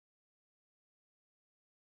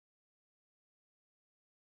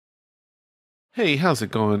Hey, how's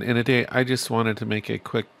it going? In a day, I just wanted to make a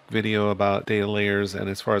quick video about data layers, and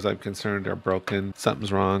as far as I'm concerned, they're broken.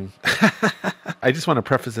 Something's wrong. I just want to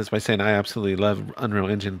preface this by saying I absolutely love Unreal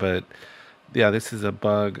Engine, but yeah, this is a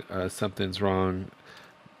bug. Something's wrong,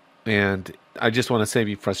 and I just want to save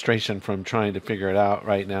you frustration from trying to figure it out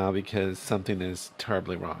right now because something is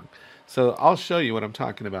terribly wrong. So I'll show you what I'm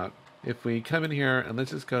talking about. If we come in here and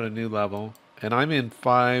let's just go to new level, and I'm in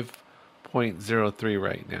 5.03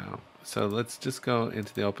 right now. So let's just go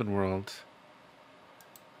into the open world.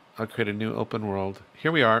 I'll create a new open world.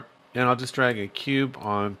 Here we are. And I'll just drag a cube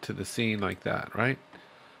onto the scene like that, right?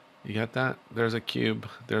 You got that? There's a cube.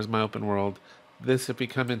 There's my open world. This, if we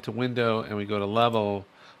come into window and we go to level,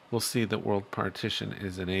 we'll see that world partition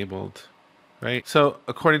is enabled, right? So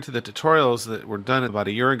according to the tutorials that were done about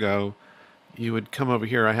a year ago, you would come over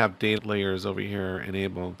here. I have data layers over here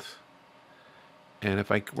enabled. And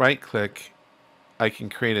if I right click, I can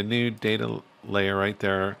create a new data layer right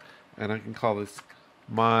there, and I can call this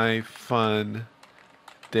my fun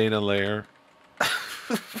data layer.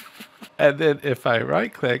 And then if I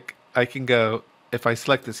right click, I can go, if I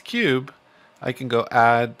select this cube, I can go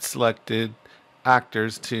add selected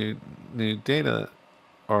actors to new data,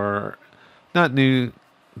 or not new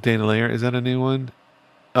data layer. Is that a new one?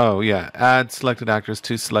 Oh yeah, add selected actors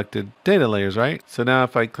to selected data layers, right? So now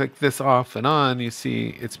if I click this off and on, you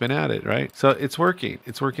see it's been added, right? So it's working.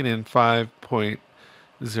 It's working in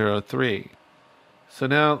 5.03. So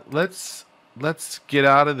now let's get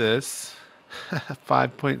out of this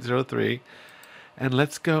 5.03 and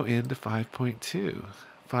let's go into 5.2,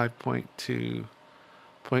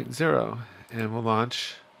 5.2.0, and we'll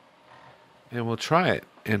launch and we'll try it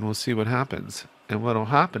and we'll see what happens. And what'll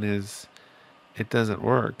happen is it doesn't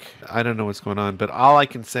work. I don't know what's going on, but all I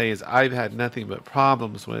can say is I've had nothing but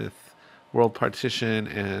problems with world partition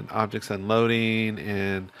and objects unloading,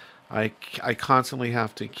 and I constantly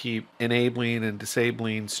have to keep enabling and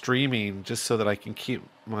disabling streaming just so that I can keep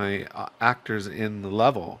my actors in the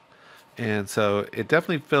level. And so it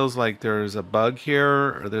definitely feels like there's a bug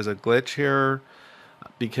here or there's a glitch here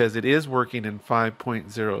because it is working in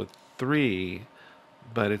 5.03,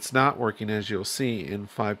 but it's not working, as you'll see, in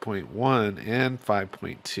 5.1 and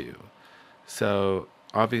 5.2. So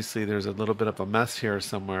obviously there's a little bit of a mess here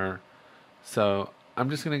somewhere. So I'm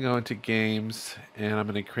just going to go into games and I'm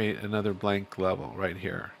going to create another blank level right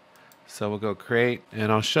here. So we'll go create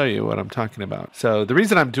and I'll show you what I'm talking about. So the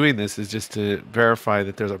reason I'm doing this is just to verify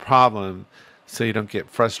that there's a problem so you don't get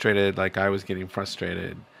frustrated like I was getting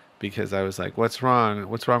frustrated, because I was like, what's wrong?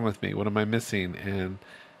 What's wrong with me? What am I missing? And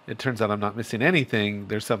it turns out I'm not missing anything.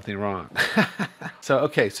 There's something wrong. So,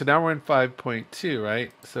 okay, so now we're in 5.2,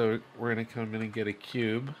 right? So we're going to come in and get a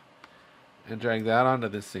cube and drag that onto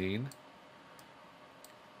the scene.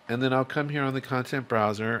 And then I'll come here on the content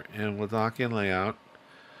browser and we'll dock in layout.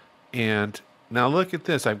 And now look at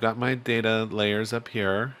this. I've got my data layers up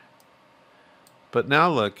here. But now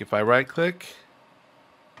look, if I right click,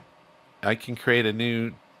 I can create a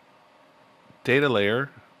new data layer,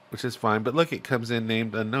 which is fine. But look, it comes in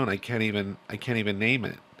named unknown. I can't even name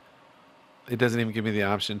it. It doesn't even give me the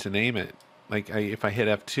option to name it. Like if I hit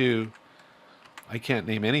F2, I can't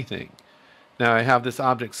name anything. Now I have this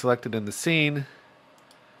object selected in the scene.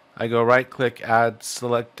 I go right click, add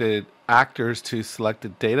selected actors to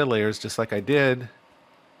selected data layers, just like I did.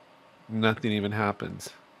 Nothing even happens.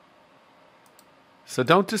 So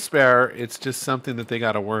don't despair. It's just something that they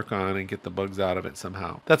got to work on and get the bugs out of it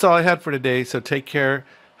somehow. That's all I had for today. So take care.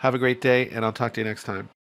 Have a great day, and I'll talk to you next time.